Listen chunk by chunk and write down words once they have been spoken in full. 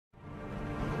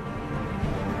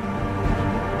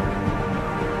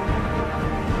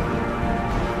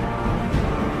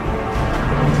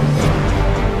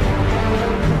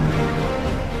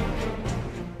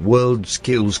World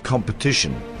Skills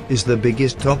Competition is the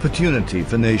biggest opportunity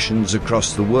for nations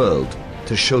across the world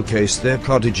to showcase their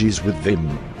prodigies with vim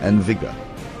and vigor.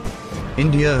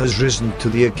 India has risen to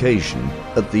the occasion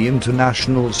at the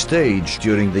international stage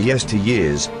during the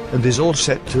yesteryears and is all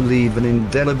set to leave an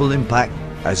indelible impact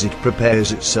as it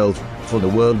prepares itself for the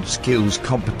World Skills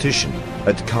Competition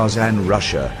at Kazan,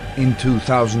 Russia in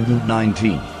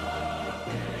 2019.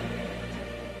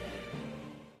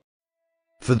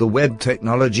 For the Web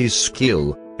Technologies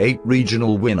Skill, 8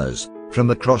 regional winners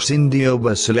from across India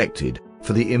were selected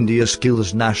for the India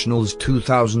Skills Nationals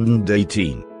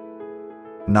 2018.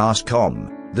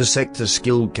 NASSCOM, the Sector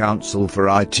Skill Council for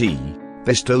IT,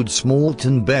 bestowed Smalt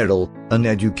 & Beryl, an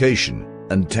education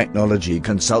and technology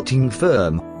consulting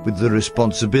firm with the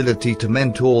responsibility to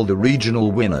mentor the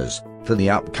regional winners for the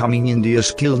upcoming India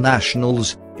Skill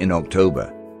Nationals in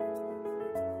October.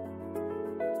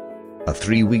 A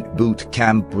 3-week boot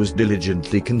camp was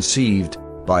diligently conceived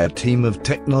by a team of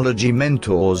technology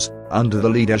mentors under the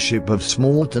leadership of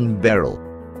Smalt & Beryl.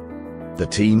 The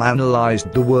team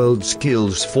analyzed the world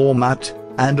skills format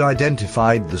and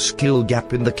identified the skill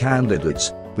gap in the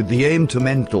candidates with the aim to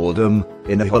mentor them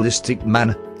in a holistic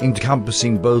manner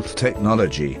encompassing both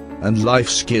technology and life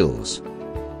skills.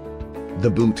 The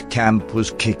boot camp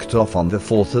was kicked off on the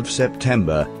 4th of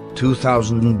September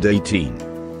 2018.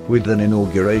 With an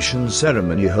inauguration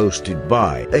ceremony hosted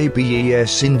by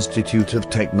APES Institute of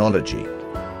Technology.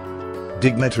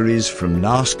 Dignitaries from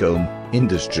NASSCOM,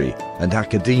 industry, and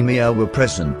academia were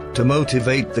present to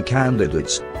motivate the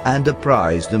candidates and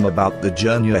apprise them about the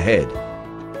journey ahead.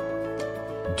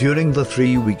 During the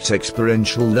 3 weeks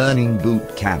experiential learning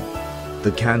boot camp,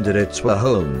 the candidates were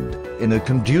honed in a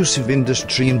conducive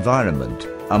industry environment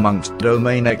amongst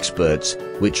domain experts,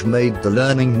 which made the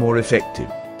learning more effective.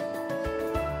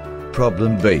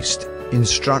 Problem-based,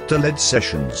 instructor-led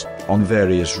sessions on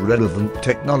various relevant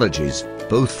technologies,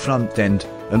 both front-end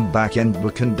and back-end, were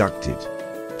conducted.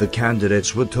 The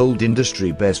candidates were told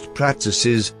industry best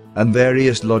practices and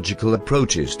various logical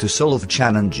approaches to solve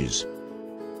challenges.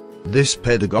 This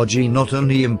pedagogy not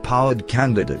only empowered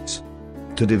candidates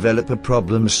to develop a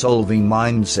problem-solving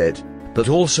mindset, but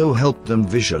also helped them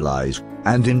visualize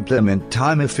and implement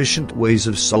time-efficient ways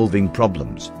of solving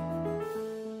problems.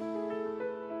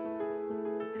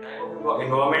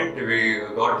 Environment we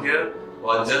got here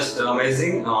was just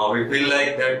amazing. We feel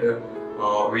like that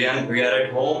we are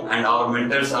at home and our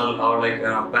mentors are like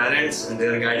parents, and they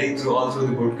are guiding all through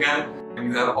the boot camp.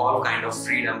 You have all kind of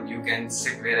freedom. You can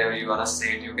sit wherever you wanna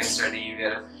sit. You can study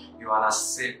where you wanna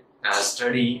sit,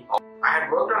 study. I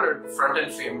had worked on a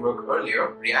front-end framework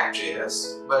earlier,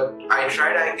 React.js, but I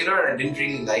tried Angular and I didn't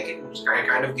really like it, and I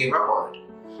kind of gave up on it.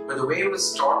 But the way it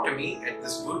was taught to me at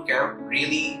this boot camp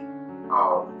really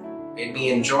made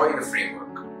me enjoy the framework.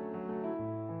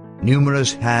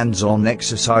 Numerous hands-on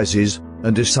exercises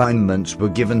and assignments were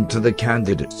given to the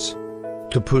candidates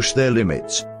to push their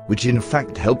limits, which in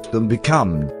fact helped them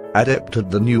become adept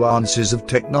at the nuances of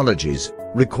technologies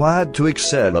required to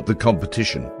excel at the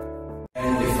competition.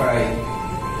 And if I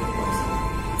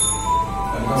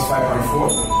was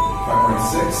 5.4,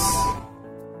 5.6.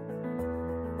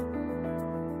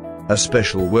 A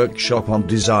special workshop on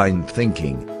design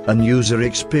thinking and user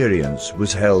experience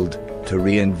was held to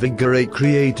reinvigorate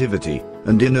creativity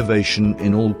and innovation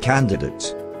in all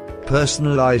candidates.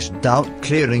 Personalized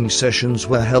doubt-clearing sessions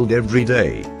were held every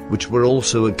day, which were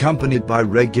also accompanied by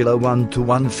regular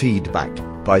one-to-one feedback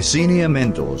by senior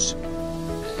mentors.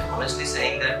 Honestly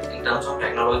saying that in terms of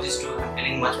technologies too, I'm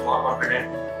feeling much more confident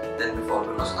than before,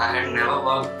 because I had never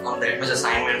worked on that much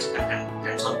assignments and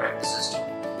hands-on practices too.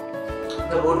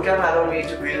 The bootcamp allowed me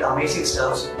to build amazing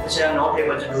stuff which I am not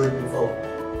able to do it before.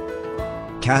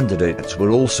 Candidates were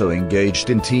also engaged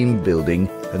in team building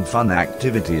and fun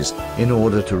activities in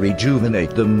order to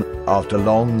rejuvenate them after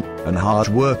long and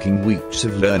hard-working weeks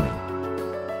of learning.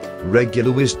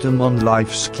 Regular wisdom on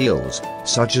life skills,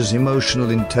 such as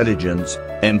emotional intelligence,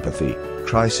 empathy,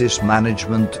 crisis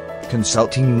management,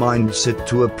 consulting mindset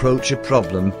to approach a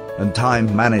problem, and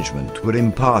time management were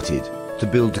imparted to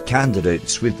build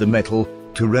candidates with the mettle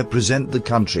to represent the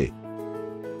country.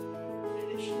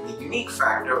 The unique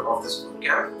factor of this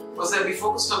bootcamp was that we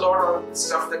focused a lot on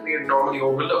stuff that we would normally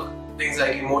overlook, things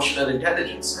like emotional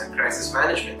intelligence and crisis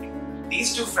management.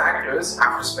 These two factors,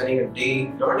 after spending a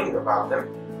day learning about them,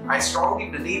 I strongly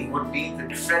believe would be the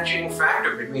differentiating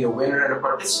factor between a winner and a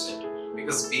participant,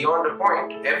 because beyond a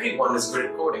point, everyone is good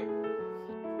at coding.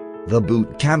 The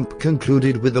boot camp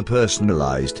concluded with a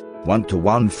personalized,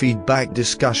 one-to-one feedback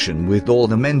discussion with all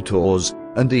the mentors,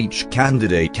 and each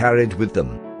candidate carried with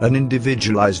them an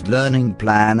individualized learning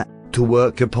plan to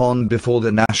work upon before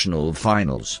the national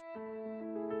finals.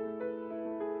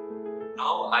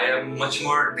 Now I am much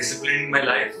more disciplined in my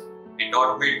life. It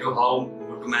taught me to how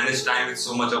to manage time with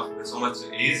so much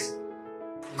ease.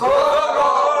 Go, go,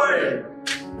 go!